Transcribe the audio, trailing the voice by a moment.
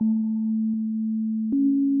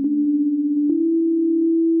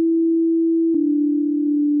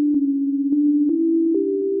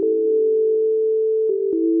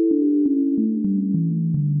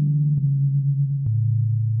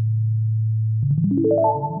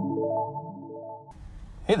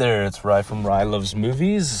Hey there, it's Rye from Rye Loves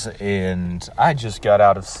Movies, and I just got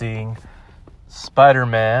out of seeing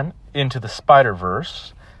Spider-Man Into the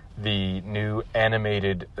Spider-Verse, the new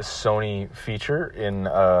animated Sony feature in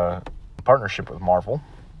partnership with Marvel.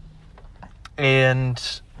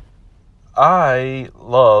 And I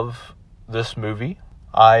love this movie.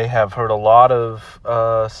 I have heard a lot of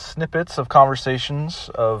snippets of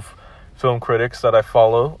conversations of film critics that I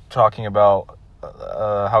follow talking about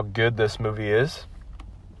how good this movie is,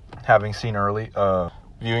 having seen early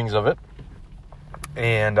viewings of it.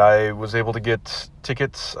 And I was able to get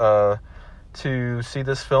tickets to see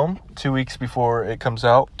this film 2 weeks before it comes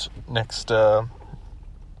out next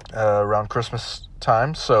around Christmas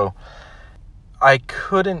time. So I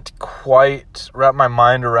couldn't quite wrap my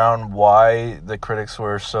mind around why the critics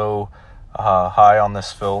were so high on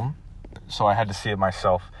this film. So I had to see it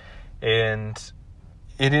myself. And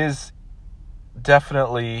it is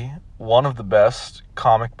definitely one of the best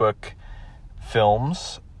comic book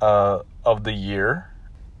films of the year.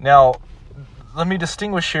 Now, let me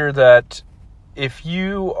distinguish here that if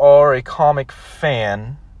you are a comic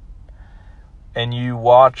fan and you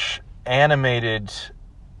watch animated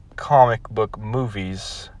comic book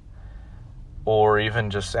movies or even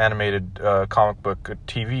just animated comic book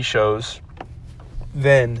TV shows,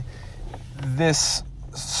 then this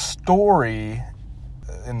story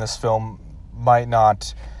in this film might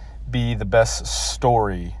not be the best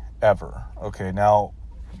story ever. Okay, now,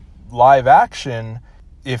 live action,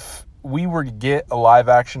 if we were to get a live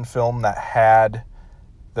action film that had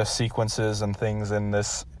the sequences and things in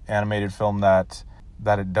this animated film that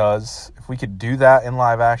it does, if we could do that in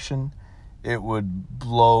live action, it would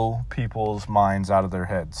blow people's minds out of their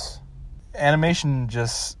heads. Animation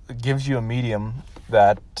just gives you a medium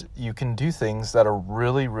that you can do things that are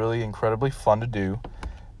really, really incredibly fun to do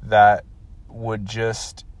that would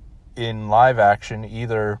just, in live action,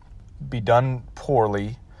 either be done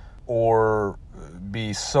poorly or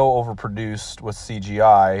be so overproduced with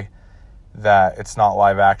CGI that it's not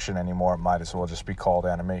live action anymore. It might as well just be called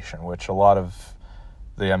animation, which a lot of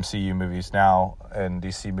the MCU movies now and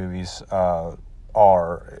DC movies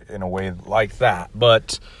are in a way like that.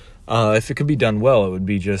 But if it could be done well, it would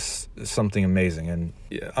be just something amazing. And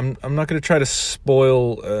I'm not going to try to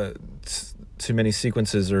spoil too many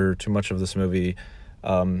sequences or too much of this movie.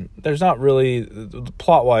 There's not really,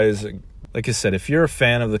 plot-wise, like I said, if you're a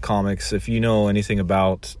fan of the comics, if you know anything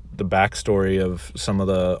about the backstory of some of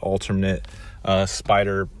the alternate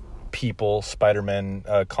Spider-Man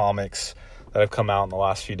comics that have come out in the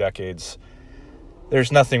last few decades,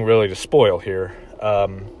 there's nothing really to spoil here.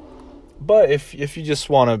 But if you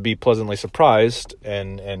just want to be pleasantly surprised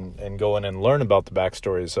and go in and learn about the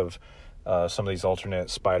backstories of some of these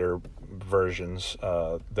alternate Spider versions,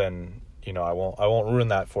 then I won't ruin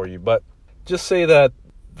that for you. But just say that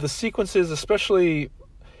the sequences, especially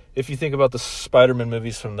if you think about the Spider-Man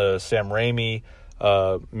movies from the Sam Raimi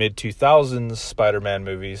mid-2000s Spider-Man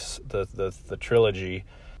movies, the trilogy,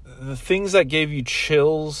 the things that gave you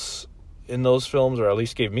chills in those films, or at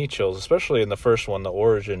least gave me chills, especially in the first one, the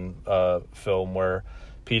origin film, where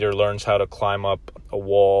Peter learns how to climb up a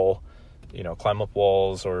wall, climb up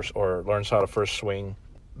walls, or learns how to first swing.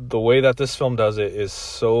 The way that this film does it is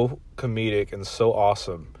so comedic and so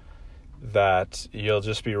awesome that you'll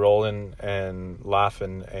just be rolling and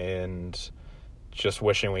laughing and just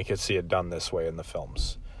wishing we could see it done this way in the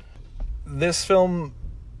films. This film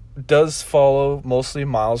does follow mostly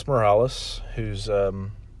Miles Morales, who's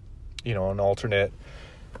an alternate.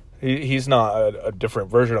 He's not a different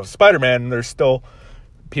version of Spider-Man. There's still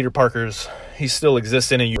he still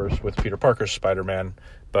exists in a universe with Peter Parker's Spider-Man,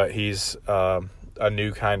 but he's a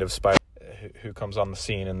new kind of Spider who comes on the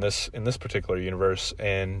scene in this particular universe.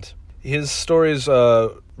 And his story is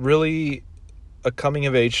really a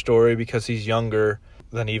coming-of-age story because he's younger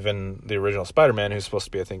than even the original Spider-Man, who's supposed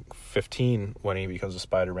to be, I think, 15 when he becomes a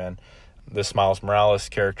Spider-Man. This Miles Morales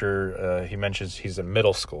character, he mentions he's in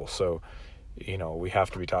middle school, so, we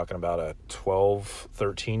have to be talking about a 12,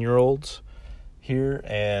 13-year-olds here.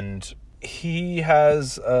 And he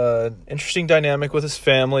has an interesting dynamic with his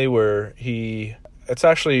family where it's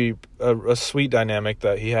actually a sweet dynamic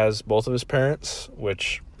that he has both of his parents,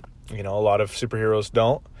 which, a lot of superheroes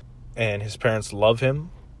don't. And his parents love him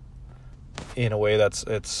in a way that's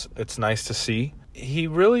it's nice to see. He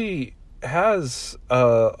really has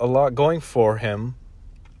a lot going for him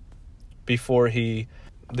before the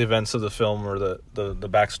events of the film or the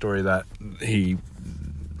backstory that he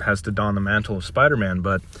has to don the mantle of Spider-Man.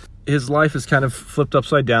 But his life is kind of flipped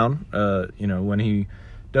upside down, when he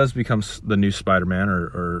does become the new Spider-Man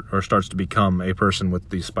or starts to become a person with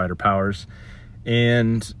these spider powers.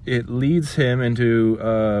 and it leads him into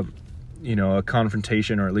a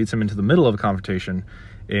confrontation, or it leads him into the middle of a confrontation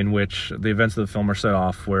in which the events of the film are set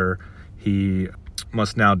off, where he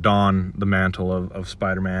must now don the mantle of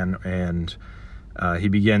Spider-Man, and he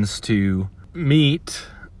begins to meet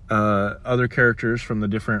other characters from the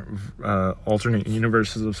different alternate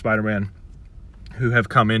universes of Spider-Man who have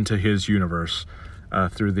come into his universe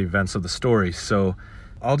through the events of the story. So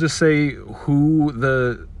I'll just say who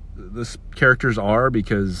the characters are,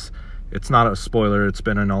 because it's not a spoiler. It's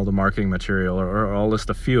been in all the marketing material, or I'll list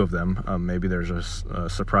a few of them. Maybe there's a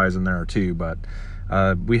surprise in there or two, but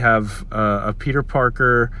we have a Peter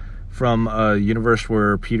Parker from a universe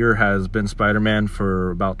where Peter has been Spider-Man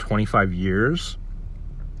for about 25 years,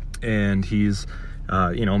 and he's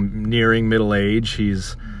nearing middle age.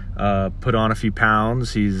 He's put on a few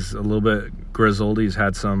pounds. He's a little bit grizzled. He's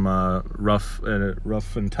had some rough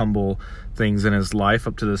and tumble things in his life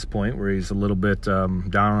up to this point, where he's a little bit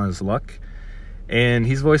down on his luck. And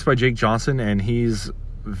he's voiced by Jake Johnson, and he's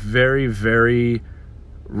very, very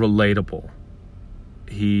relatable.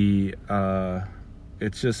 He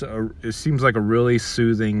it seems like a really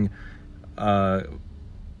soothing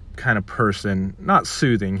kind of person. Not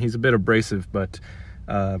soothing, he's a bit abrasive, but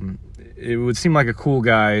it would seem like a cool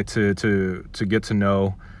guy to get to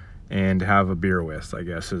know and have a beer with, I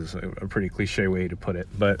guess, is a pretty cliche way to put it.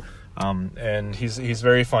 But and he's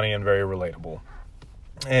very funny and very relatable.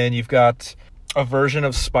 And you've got a version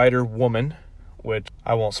of Spider-Woman, which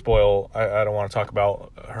I won't spoil. I don't want to talk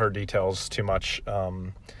about her details too much,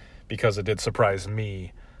 because it did surprise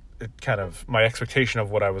me. It kind of, my expectation of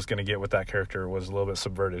what I was going to get with that character was a little bit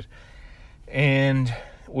subverted. And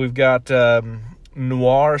we've got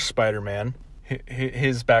Noir Spider-Man.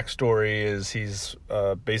 His backstory is he's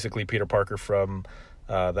basically Peter Parker from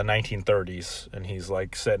the 1930s, and he's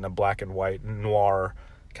like set in a black and white noir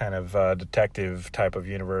kind of detective type of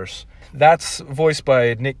universe. That's voiced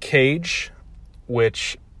by Nick Cage,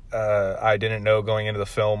 which I didn't know going into the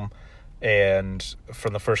film, and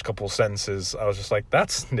from the first couple of sentences I was just like,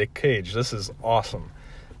 that's Nick Cage. This is awesome.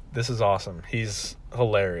 He's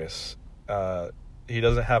hilarious. He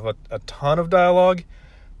doesn't have a ton of dialogue,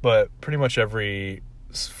 but pretty much every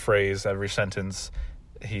phrase, every sentence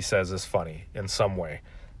he says is funny in some way.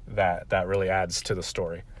 That really adds to the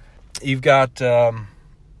story. You've got John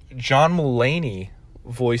Mulaney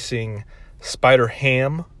voicing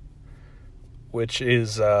Spider-Ham, which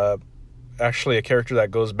is actually a character that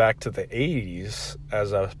goes back to the 80s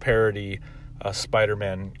as a parody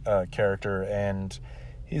Spider-Man character, and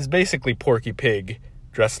he's basically Porky Pig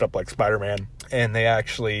dressed up like Spider-Man, and they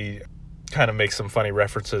actually kind of make some funny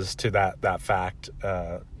references to that fact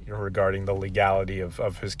regarding the legality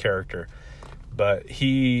of his character. But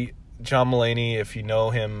John Mulaney, if you know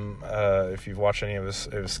him, if you've watched any of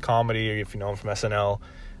his comedy, or if you know him from SNL,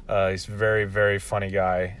 he's a very, very funny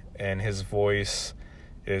guy, and his voice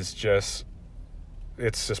is just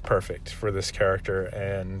perfect for this character.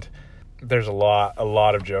 And there's a lot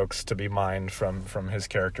of jokes to be mined from his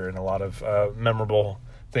character, and a lot of memorable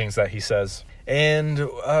things that he says. And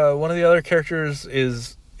one of the other characters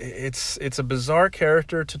is it's a bizarre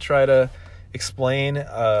character to try to explain.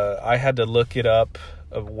 I had to look it up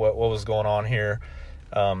of what was going on here.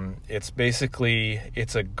 It's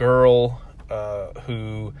a girl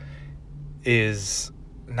who is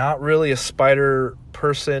not really a spider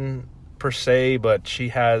person per se, but she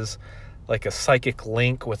has like a psychic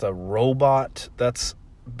link with a robot that's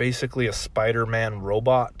basically a Spider-Man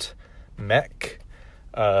robot mech.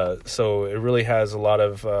 So it really has a lot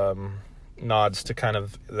of nods to kind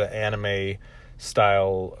of the anime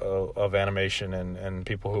style of animation, and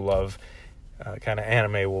people who love kind of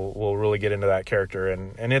anime will really get into that character,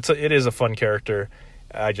 and it is a fun character.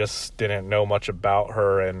 I just didn't know much about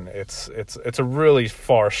her, and it's a really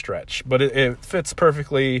far stretch, but it fits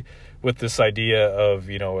perfectly with this idea of,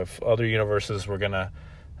 if other universes were gonna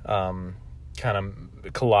kind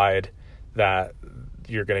of collide, that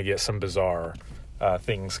you're gonna get some bizarre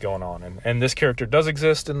things going on, and this character does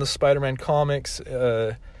exist in the Spider-Man comics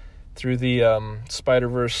through the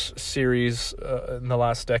Spider-Verse series in the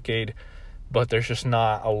last decade, but there's just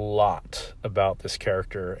not a lot about this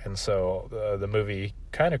character, and so the movie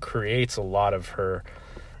kind of creates a lot of her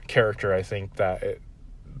character. I think that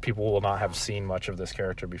people will not have seen much of this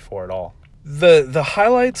character before at all. The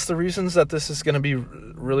highlights, the reasons that this is going to be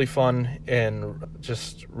really fun and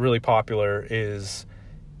just really popular, is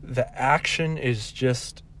the action is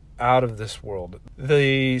just out of this world.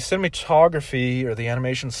 The cinematography or the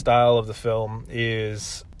animation style of the film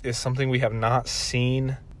is something we have not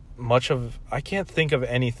seen much of. I can't think of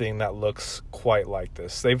anything that looks quite like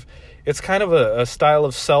this. It's kind of a style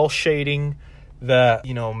of cell shading that,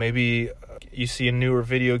 you know, maybe you see in newer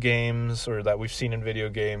video games, or that we've seen in video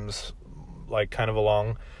games, like kind of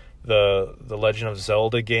along the Legend of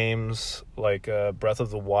Zelda games, like Breath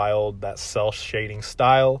of the Wild, that cell shading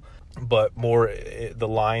style, but the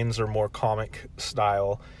lines are more comic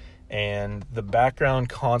style, and the background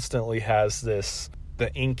constantly has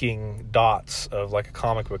the inking dots of like a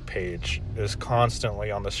comic book page is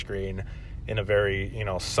constantly on the screen in a very, you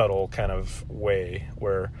know, subtle kind of way,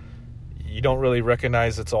 where you don't really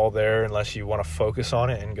recognize it's all there unless you want to focus on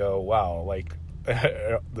it and go, wow, like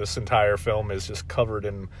this entire film is just covered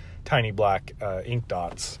in tiny black ink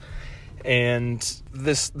dots. And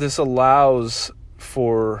this allows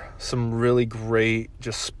for some really great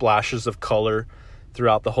just splashes of color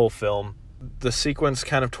throughout the whole film. The sequence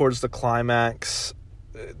kind of towards the climax,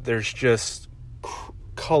 there's just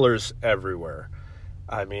colors everywhere.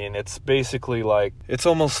 I mean, it's basically like, it's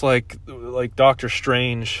almost like Doctor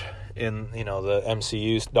Strange in, you know, the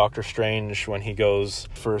MCU's Doctor Strange, when he goes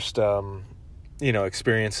first, you know,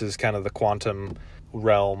 experiences kind of the quantum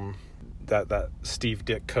realm, that Steve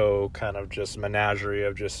Ditko kind of just menagerie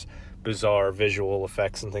of just bizarre visual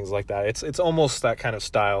effects and things like that. It's almost that kind of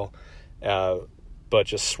style, but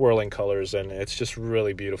just swirling colors, and it's just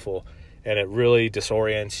really beautiful, and it really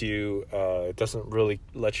disorients you. It doesn't really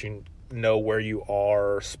let you know where you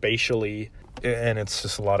are spatially, and it's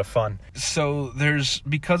just a lot of fun. So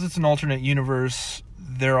because it's an alternate universe,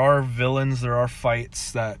 there are villains, there are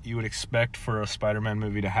fights that you would expect for a Spider-Man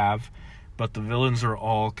movie to have, but the villains are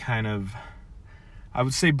all kind of, I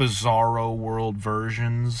would say, bizarro world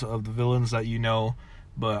versions of the villains that you know,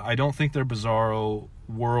 but I don't think they're bizarro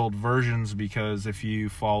world versions, because if you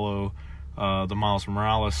follow the Miles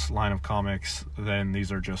Morales line of comics, then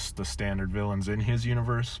these are just the standard villains in his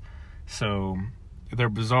universe. So they're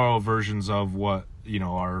bizarro versions of what, you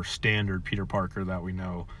know, our standard Peter Parker that we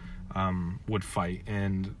know would fight,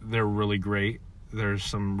 and they're really great. There's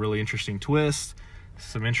some really interesting twists,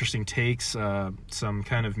 some interesting takes, some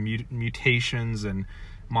kind of mutations and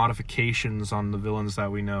modifications on the villains that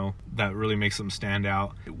we know that really makes them stand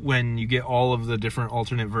out. When you get all of the different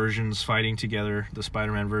alternate versions fighting together, the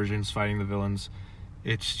Spider-Man versions fighting the villains,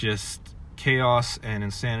 it's just chaos and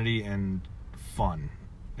insanity and fun.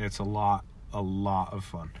 It's a lot of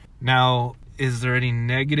fun. Now, is there any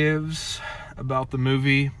negatives about the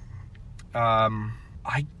movie?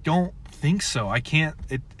 I don't think so. I can't.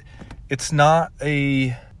 It's not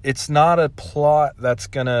a plot that's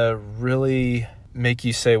gonna really make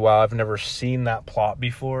you say, wow, I've never seen that plot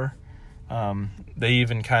before. They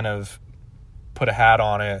even kind of put a hat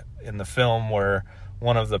on it in the film, where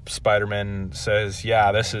one of the Spider-Men says,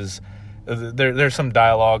 yeah, this is, there's some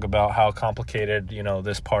dialogue about how complicated, you know,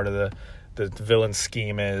 this part of the villain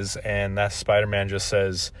scheme is, and that Spider-Man just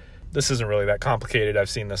says, this isn't really that complicated, I've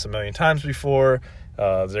seen this a million times before.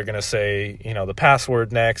 They're going to say, you know, the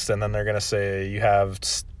password next, and then they're going to say you have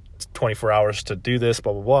 24 hours to do this,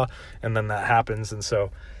 blah, blah, blah, and then that happens. And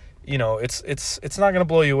so, you know, it's not going to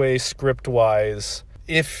blow you away script-wise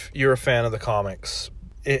if you're a fan of the comics.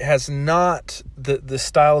 It has not, the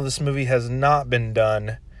style of this movie has not been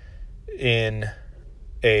done in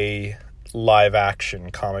a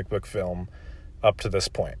live-action comic book film up to this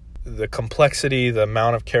point. The complexity, the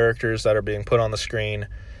amount of characters that are being put on the screen,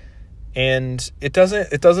 and it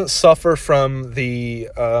doesn't suffer from the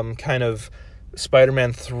kind of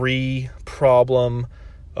Spider-Man 3 problem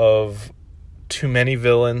of too many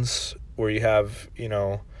villains, where you have, you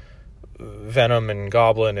know, Venom and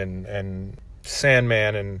Goblin and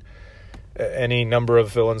Sandman and any number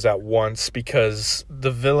of villains at once, because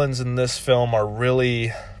the villains in this film are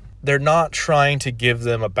really, they're not trying to give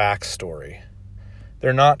them a backstory.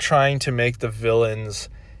 They're not trying to make the villains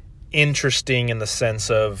interesting in the sense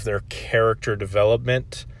of their character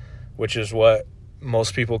development, which is what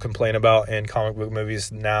most people complain about in comic book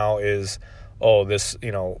movies now is, oh, this,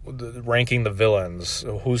 you know, ranking the villains.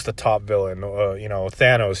 Who's the top villain? You know,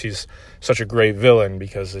 Thanos, he's such a great villain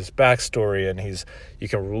because his backstory, and you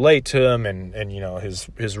can relate to him, and you know,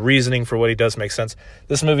 his reasoning for what he does makes sense.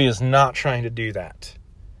 This movie is not trying to do that.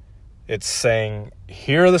 It's saying,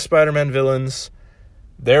 here are the Spider-Man villains.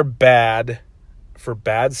 They're bad for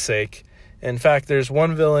bad sake. In fact, there's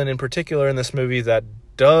one villain in particular in this movie that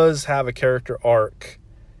does have a character arc,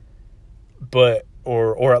 but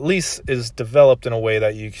or at least is developed in a way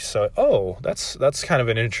that you say, oh, that's kind of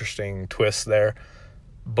an interesting twist there,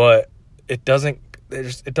 but it doesn't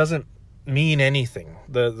mean anything.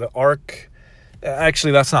 The arc,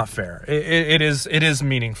 actually, that's not fair. It is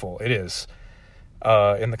meaningful. It is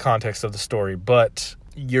in the context of the story, but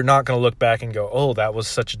you're not going to look back and go, oh, that was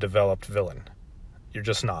such a developed villain. You're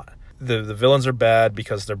just not. The villains are bad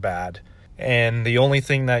because they're bad, And the only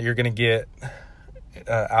thing that you're going to get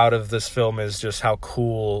out of this film is just how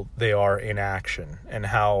cool they are in action, and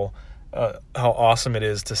how awesome it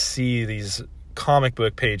is to see these comic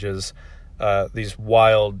book pages, these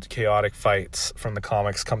wild, chaotic fights from the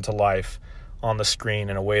comics come to life on the screen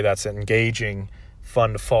in a way that's engaging,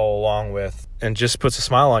 fun to follow along with, and just puts a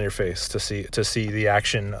smile on your face to see the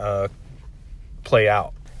action play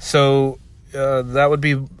out. So that would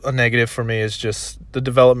be a negative for me, is just the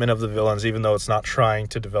development of the villains, even though it's not trying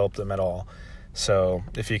to develop them at all. So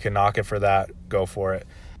if you can knock it for that, go for it.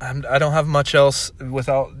 I don't have much else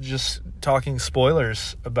without just talking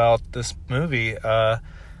spoilers about this movie,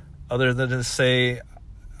 other than to say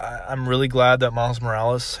I'm really glad that Miles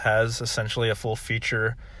Morales has essentially a full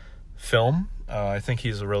feature film. I think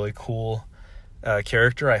he's a really cool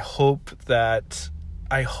character. I hope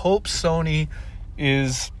Sony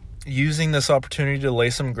is using this opportunity to lay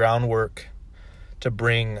some groundwork to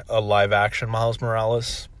bring a live action Miles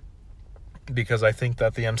Morales, because I think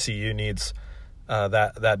that the MCU needs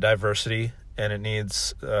that diversity, and it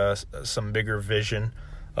needs some bigger vision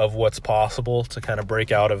of what's possible to kind of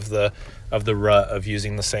break out of the rut of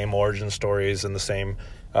using the same origin stories and the same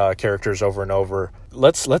characters over and over.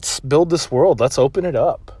 Let's build this world. Let's open it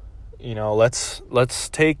up. Let's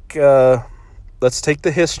take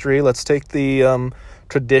the history. Let's take the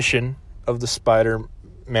tradition of the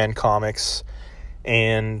Spider-Man comics,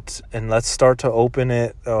 and let's start to open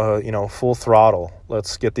it, full throttle.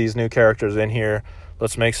 Let's get these new characters in here.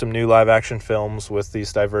 Let's make some new live-action films with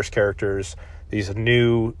these diverse characters, these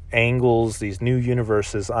new angles, these new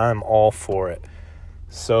universes. I'm all for it.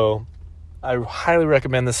 So I highly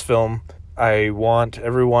recommend this film. I want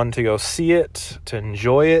everyone to go see it, to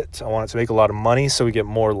enjoy it. I want it to make a lot of money so we get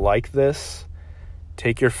more like this.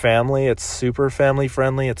 Take your family. It's super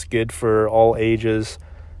family-friendly. It's good for all ages,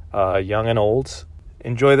 young and old.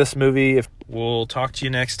 Enjoy this movie. We'll talk to you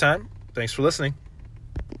next time. Thanks for listening.